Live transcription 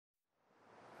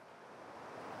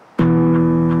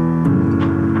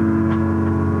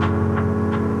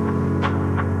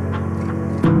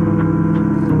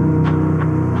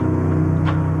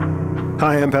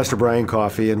Hi, I'm Pastor Brian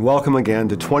Coffey, and welcome again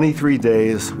to 23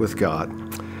 Days with God.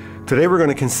 Today we're going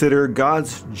to consider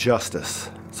God's justice.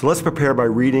 So let's prepare by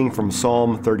reading from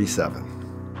Psalm 37.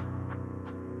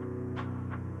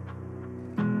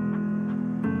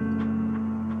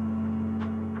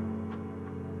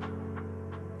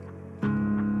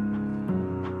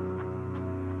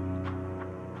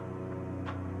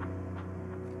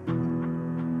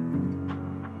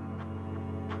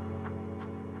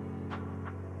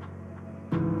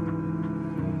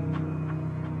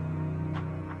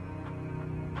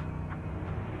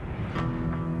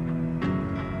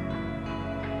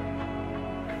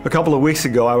 A couple of weeks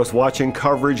ago, I was watching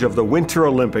coverage of the Winter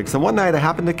Olympics, and one night I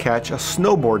happened to catch a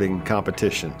snowboarding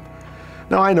competition.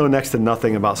 Now, I know next to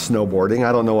nothing about snowboarding.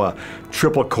 I don't know a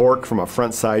triple cork from a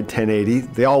frontside 1080.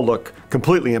 They all look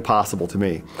completely impossible to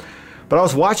me. But I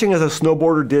was watching as a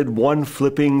snowboarder did one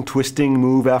flipping, twisting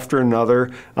move after another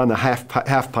on the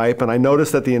half pipe, and I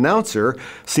noticed that the announcer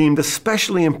seemed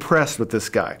especially impressed with this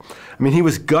guy. I mean, he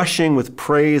was gushing with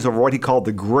praise over what he called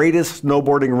the greatest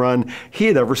snowboarding run he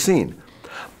had ever seen.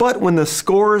 But when the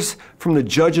scores from the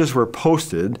judges were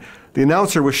posted, the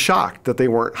announcer was shocked that they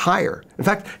weren't higher. In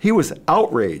fact, he was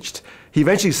outraged. He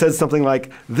eventually said something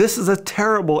like, "This is a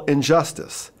terrible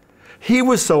injustice." He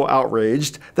was so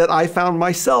outraged that I found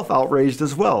myself outraged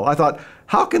as well. I thought,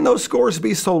 how can those scores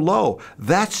be so low?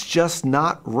 That's just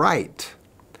not right.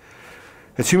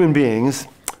 As human beings,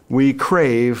 we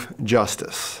crave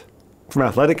justice. From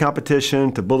athletic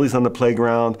competition, to bullies on the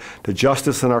playground, to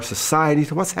justice in our society,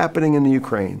 to what's happening in the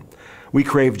Ukraine. We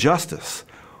crave justice.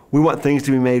 We want things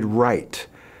to be made right.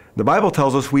 The Bible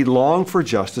tells us we long for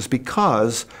justice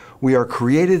because we are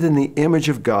created in the image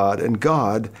of God, and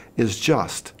God is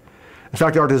just. In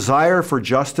fact, our desire for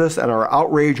justice and our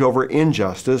outrage over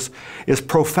injustice is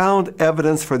profound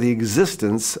evidence for the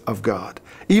existence of God,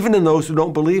 even in those who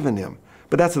don't believe in Him.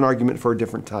 But that's an argument for a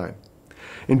different time.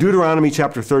 In Deuteronomy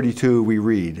chapter 32, we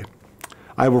read,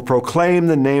 "I will proclaim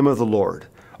the name of the Lord.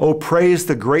 Oh, praise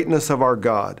the greatness of our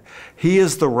God. He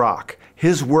is the rock.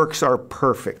 His works are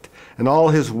perfect, and all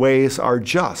His ways are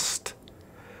just.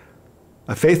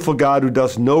 A faithful God who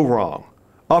does no wrong.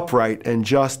 Upright and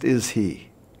just is He."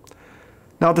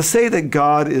 Now, to say that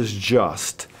God is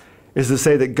just is to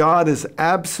say that God is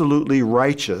absolutely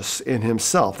righteous in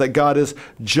Himself, that God is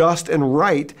just and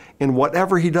right in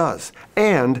whatever He does,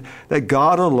 and that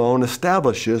God alone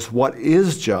establishes what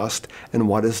is just and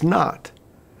what is not.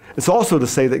 It's also to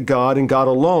say that God and God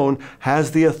alone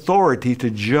has the authority to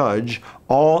judge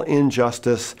all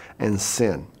injustice and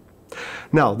sin.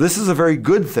 Now, this is a very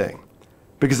good thing,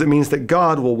 because it means that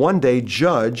God will one day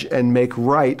judge and make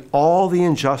right all the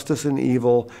injustice and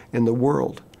evil in the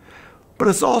world. But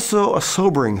it's also a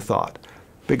sobering thought,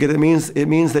 because it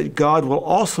means that God will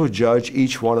also judge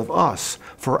each one of us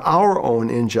for our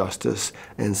own injustice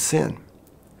and sin.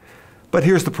 But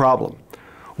here's the problem.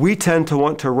 We tend to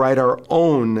want to write our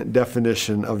own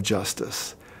definition of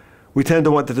justice. We tend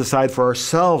to want to decide for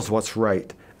ourselves what's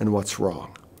right and what's wrong.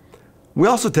 We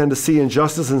also tend to see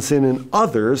injustice and sin in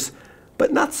others,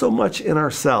 but not so much in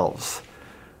ourselves.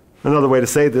 Another way to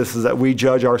say this is that we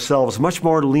judge ourselves much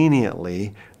more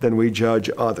leniently than we judge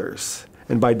others.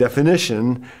 And by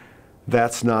definition,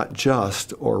 that's not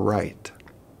just or right.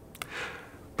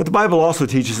 But the Bible also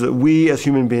teaches that we as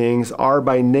human beings are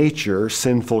by nature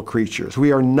sinful creatures.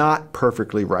 We are not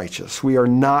perfectly righteous. We are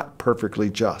not perfectly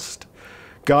just.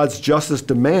 God's justice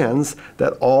demands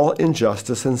that all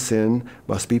injustice and sin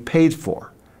must be paid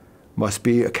for, must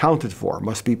be accounted for,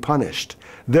 must be punished.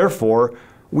 Therefore,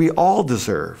 we all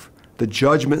deserve the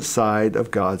judgment side of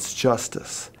God's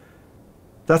justice.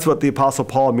 That's what the Apostle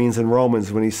Paul means in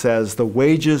Romans when he says, "The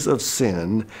wages of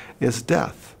sin is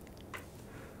death."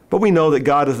 But we know that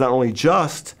God is not only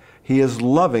just, He is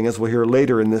loving, as we'll hear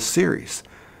later in this series.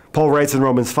 Paul writes in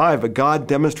Romans 5, "But God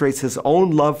demonstrates His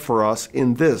own love for us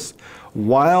in this: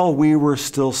 while we were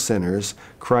still sinners,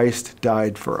 Christ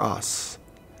died for us."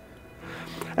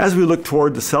 As we look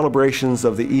toward the celebrations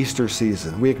of the Easter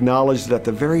season, we acknowledge that at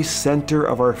the very center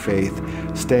of our faith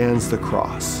stands the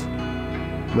cross.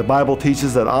 And the Bible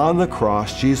teaches that on the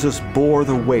cross, Jesus bore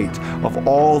the weight of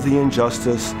all the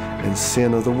injustice and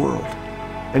sin of the world.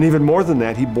 And even more than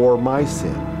that, He bore my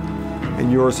sin and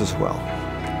yours as well.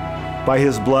 By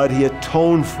His blood, He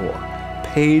atoned for,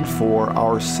 paid for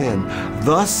our sin,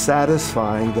 thus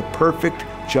satisfying the perfect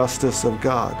justice of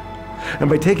God. And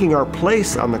by taking our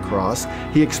place on the cross,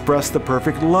 He expressed the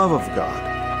perfect love of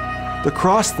God. The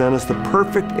cross, then, is the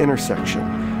perfect intersection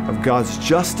of God's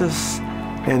justice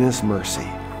and His mercy,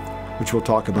 which we'll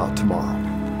talk about tomorrow.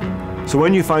 So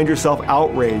when you find yourself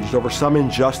outraged over some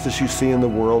injustice you see in the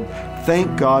world,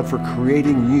 Thank God for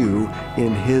creating you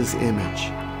in His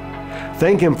image.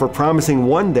 Thank Him for promising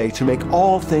one day to make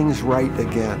all things right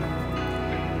again.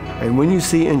 And when you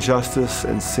see injustice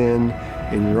and sin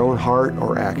in your own heart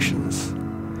or actions,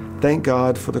 thank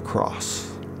God for the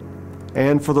cross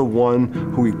and for the one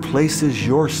who replaces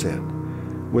your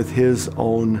sin with His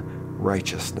own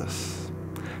righteousness.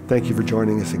 Thank you for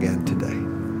joining us again today.